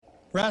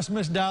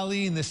Rasmus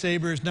Dahlin, the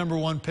Sabres'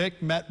 #1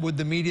 pick, met with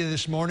the media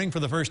this morning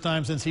for the first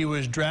time since he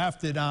was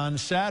drafted on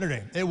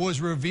Saturday. It was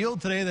revealed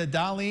today that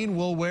Dahlin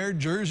will wear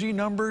jersey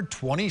number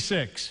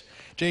 26.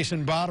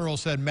 Jason Botterill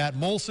said Matt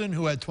Molson,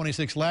 who had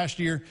 26 last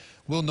year,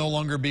 will no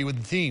longer be with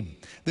the team.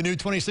 The new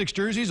 26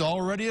 jersey is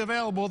already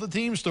available at the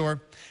team store.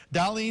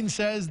 Dahlin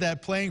says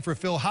that playing for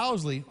Phil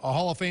Housley, a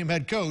Hall of Fame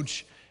head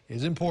coach,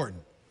 is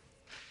important.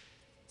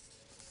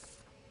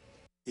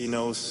 He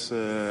knows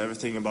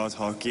everything about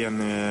hockey,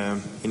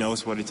 and he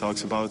knows what he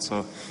talks about,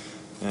 so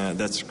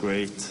that's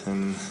great,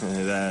 and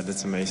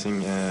that's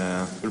amazing.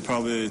 We'll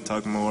probably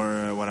talk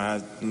more when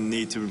I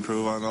need to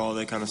improve on all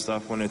that kind of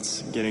stuff when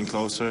it's getting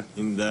closer.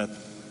 In that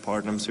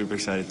part, I'm super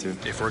excited too.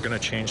 If we're going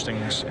to change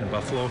things in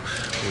Buffalo,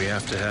 we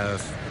have to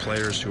have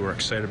players who are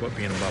excited about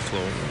being in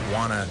Buffalo,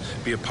 want to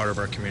be a part of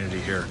our community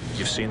here.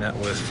 You've seen that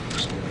with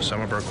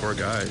some of our core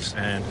guys,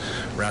 and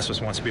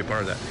Rasmus wants to be a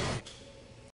part of that.